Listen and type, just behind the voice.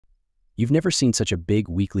You've never seen such a big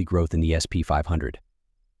weekly growth in the SP 500.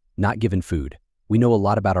 Not given food. We know a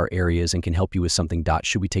lot about our areas and can help you with something.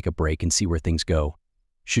 Should we take a break and see where things go?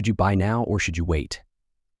 Should you buy now or should you wait?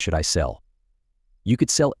 Should I sell? You could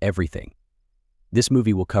sell everything. This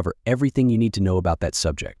movie will cover everything you need to know about that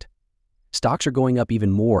subject. Stocks are going up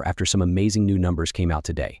even more after some amazing new numbers came out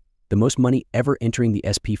today. The most money ever entering the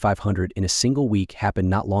SP 500 in a single week happened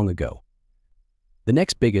not long ago. The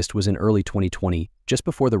next biggest was in early 2020, just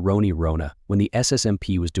before the Rona, when the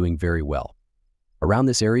SSMP was doing very well. Around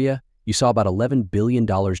this area, you saw about $11 billion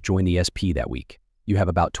join the SP that week. You have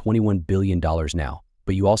about $21 billion now,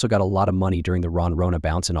 but you also got a lot of money during the Rona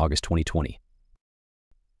bounce in August 2020.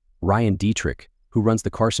 Ryan Dietrich, who runs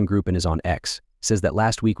the Carson Group and is on X, says that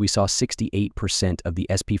last week we saw 68% of the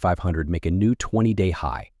SP 500 make a new 20-day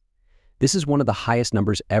high. This is one of the highest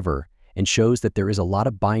numbers ever and shows that there is a lot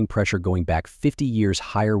of buying pressure going back 50 years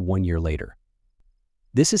higher 1 year later.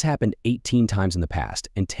 This has happened 18 times in the past,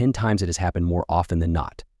 and 10 times it has happened more often than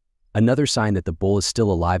not. Another sign that the bull is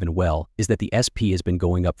still alive and well is that the SP has been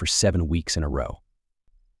going up for 7 weeks in a row.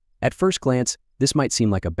 At first glance, this might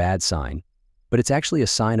seem like a bad sign, but it's actually a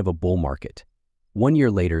sign of a bull market. 1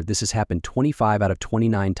 year later, this has happened 25 out of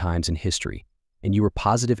 29 times in history, and you were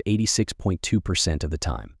positive 86.2% of the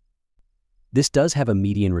time. This does have a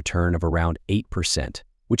median return of around 8%,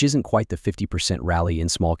 which isn't quite the 50% rally in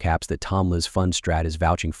small caps that Tom Liz Fund Strat is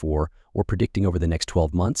vouching for or predicting over the next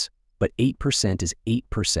 12 months, but 8% is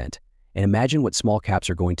 8%, and imagine what small caps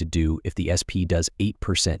are going to do if the SP does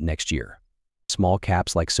 8% next year. Small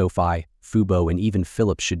caps like SoFi, Fubo, and even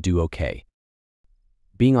Philips should do okay.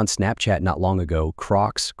 Being on Snapchat not long ago,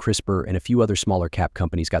 Crocs, CRISPR, and a few other smaller cap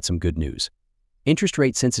companies got some good news. Interest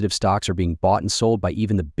rate-sensitive stocks are being bought and sold by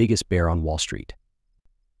even the biggest bear on Wall Street.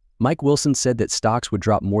 Mike Wilson said that stocks would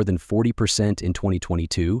drop more than 40% in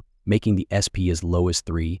 2022, making the SP as low as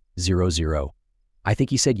 300. I think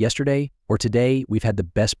he said yesterday or today we've had the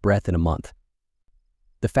best breath in a month.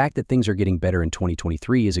 The fact that things are getting better in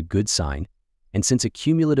 2023 is a good sign, and since a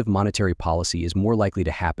cumulative monetary policy is more likely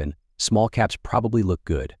to happen, small caps probably look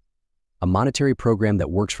good. A monetary program that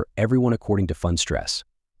works for everyone according to fund stress.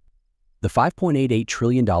 The $5.88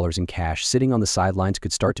 trillion in cash sitting on the sidelines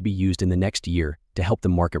could start to be used in the next year to help the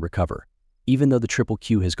market recover, even though the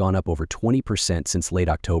QQQ has gone up over 20% since late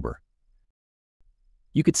October.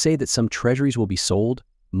 You could say that some treasuries will be sold,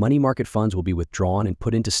 money market funds will be withdrawn and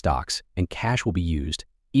put into stocks, and cash will be used,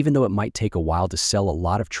 even though it might take a while to sell a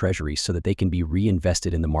lot of treasuries so that they can be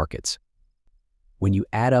reinvested in the markets. When you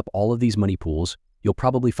add up all of these money pools, you'll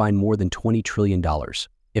probably find more than $20 trillion,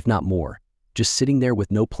 if not more, just sitting there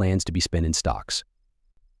with no plans to be spent in stocks.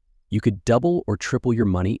 You could double or triple your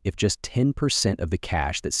money if just 10% of the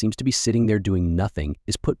cash that seems to be sitting there doing nothing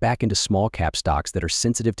is put back into small cap stocks that are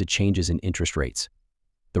sensitive to changes in interest rates.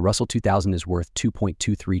 The Russell 2000 is worth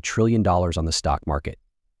 $2.23 trillion on the stock market.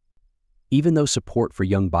 Even though support for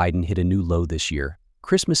young Biden hit a new low this year,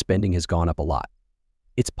 Christmas spending has gone up a lot.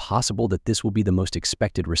 It's possible that this will be the most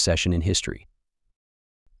expected recession in history.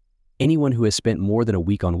 Anyone who has spent more than a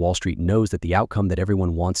week on Wall Street knows that the outcome that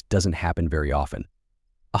everyone wants doesn't happen very often.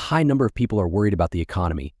 A high number of people are worried about the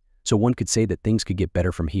economy, so one could say that things could get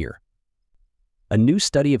better from here. A new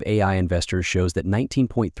study of AI investors shows that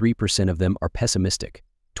 19.3% of them are pessimistic,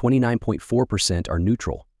 29.4% are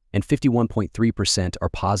neutral, and 51.3% are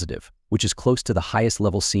positive, which is close to the highest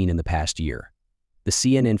level seen in the past year. The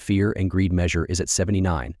CNN fear and greed measure is at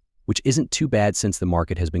 79, which isn't too bad since the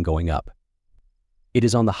market has been going up. It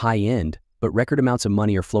is on the high end, but record amounts of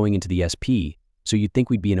money are flowing into the SP, so you'd think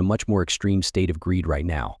we'd be in a much more extreme state of greed right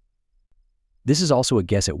now. This is also a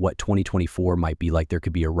guess at what 2024 might be like. There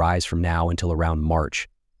could be a rise from now until around March,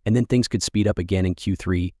 and then things could speed up again in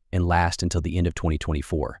Q3 and last until the end of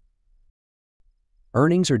 2024.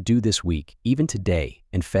 Earnings are due this week, even today,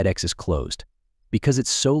 and FedEx is closed. Because it's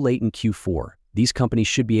so late in Q4, these companies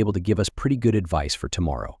should be able to give us pretty good advice for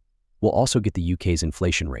tomorrow. We'll also get the UK's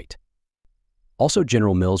inflation rate. Also,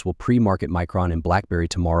 General Mills will pre-market Micron and BlackBerry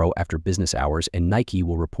tomorrow after business hours, and Nike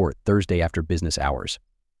will report Thursday after business hours.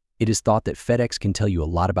 It is thought that FedEx can tell you a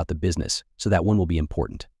lot about the business, so that one will be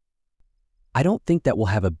important. I don't think that will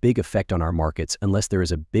have a big effect on our markets unless there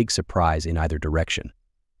is a big surprise in either direction.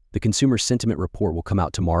 The consumer sentiment report will come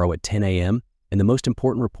out tomorrow at 10 a.m., and the most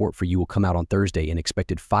important report for you will come out on Thursday, an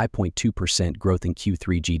expected 5.2% growth in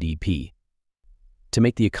Q3 GDP. To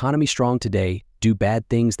make the economy strong today, do bad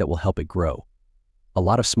things that will help it grow. A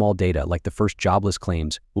lot of small data, like the first jobless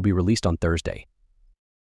claims, will be released on Thursday.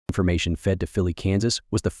 Information fed to Philly, Kansas,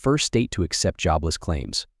 was the first state to accept jobless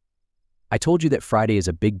claims. I told you that Friday is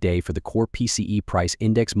a big day for the core PCE price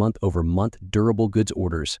index month-over-month durable goods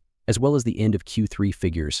orders, as well as the end of Q3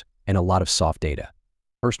 figures and a lot of soft data.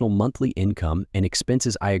 Personal monthly income and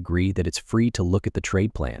expenses. I agree that it's free to look at the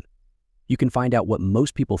trade plan. You can find out what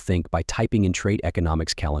most people think by typing in trade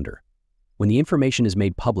economics calendar. When the information is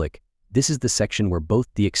made public, this is the section where both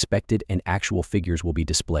the expected and actual figures will be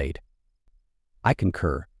displayed. I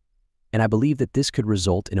concur, and I believe that this could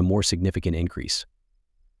result in a more significant increase.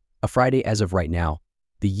 A Friday as of right now,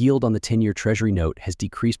 the yield on the 10-year Treasury note has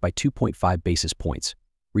decreased by 2.5 basis points,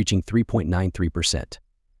 reaching 3.93%.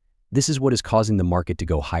 This is what is causing the market to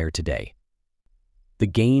go higher today. The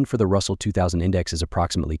gain for the Russell 2000 index is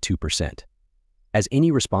approximately 2%. As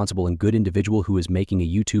any responsible and good individual who is making a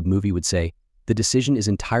YouTube movie would say, the decision is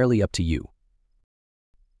entirely up to you.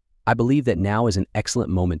 I believe that now is an excellent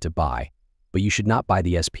moment to buy, but you should not buy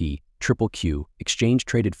the SP, QQQ,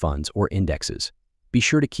 exchange-traded funds, or indexes. Be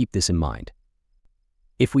sure to keep this in mind.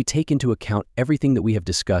 If we take into account everything that we have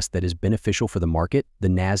discussed that is beneficial for the market, the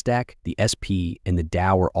NASDAQ, the SP, and the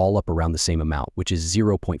Dow are all up around the same amount, which is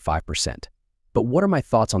 0.5%. But what are my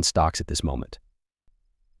thoughts on stocks at this moment?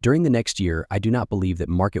 During the next year, I do not believe that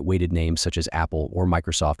market-weighted names such as Apple or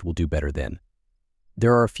Microsoft will do better then.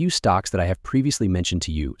 There are a few stocks that I have previously mentioned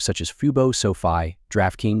to you, such as Fubo, SoFi,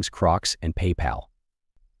 DraftKings, Crocs, and PayPal.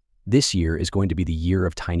 This year is going to be the year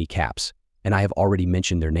of tiny caps, and I have already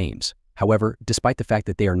mentioned their names. However, despite the fact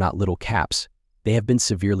that they are not little caps, they have been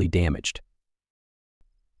severely damaged.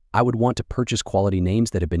 I would want to purchase quality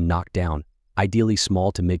names that have been knocked down, ideally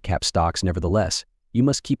small to mid-cap stocks. Nevertheless, you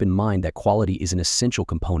must keep in mind that quality is an essential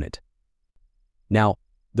component. Now,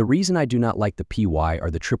 the reason I do not like the PY or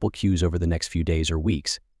the QQQs over the next few days or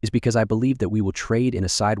weeks is because I believe that we will trade in a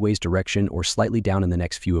sideways direction or slightly down in the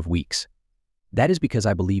next few weeks. That is because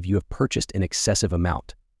I believe you have purchased an excessive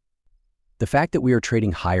amount. The fact that we are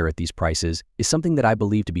trading higher at these prices is something that I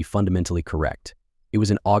believe to be fundamentally correct. It was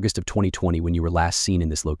in August of 2020 when you were last seen in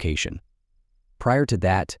this location. Prior to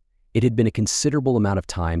that, it had been a considerable amount of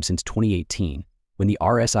time since 2018 when the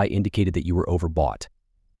RSI indicated that you were overbought.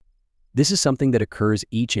 This is something that occurs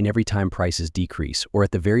each and every time prices decrease or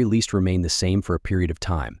at the very least remain the same for a period of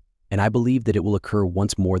time, and I believe that it will occur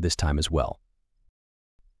once more this time as well.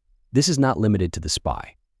 This is not limited to the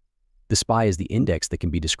SPY. The SPY is the index that can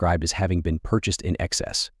be described as having been purchased in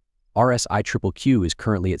excess. RSI QQQ is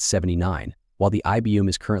currently at 79, while the IBM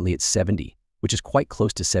is currently at 70, which is quite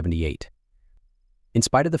close to 78. In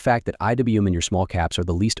spite of the fact that IWM and your small caps are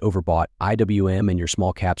the least overbought, IWM and your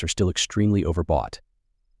small caps are still extremely overbought.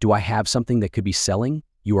 Do I have something that could be selling?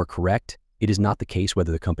 You are correct. It is not the case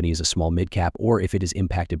whether the company is a small mid-cap or if it is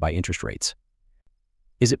impacted by interest rates.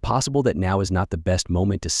 Is it possible that now is not the best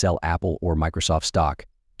moment to sell Apple or Microsoft stock,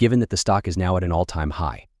 given that the stock is now at an all-time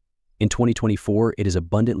high? In 2024, it is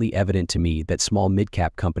abundantly evident to me that small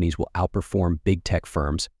mid-cap companies will outperform big tech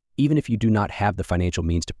firms, even if you do not have the financial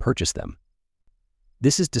means to purchase them.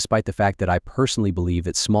 This is despite the fact that I personally believe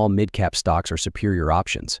that small mid-cap stocks are superior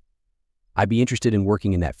options. I'd be interested in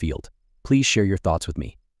working in that field. Please share your thoughts with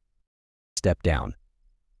me. Step down.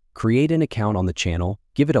 Create an account on the channel,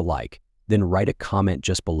 give it a like, then write a comment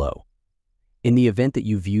just below. In the event that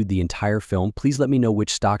you viewed the entire film, please let me know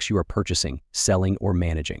which stocks you are purchasing, selling, or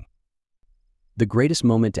managing. The greatest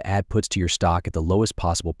moment to add puts to your stock at the lowest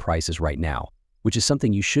possible price is right now, which is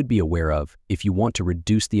something you should be aware of if you want to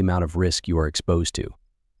reduce the amount of risk you are exposed to.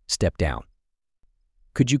 Step down.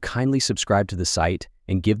 Could you kindly subscribe to the site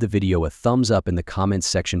and give the video a thumbs up in the comments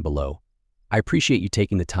section below? I appreciate you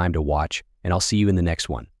taking the time to watch, and I'll see you in the next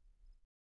one.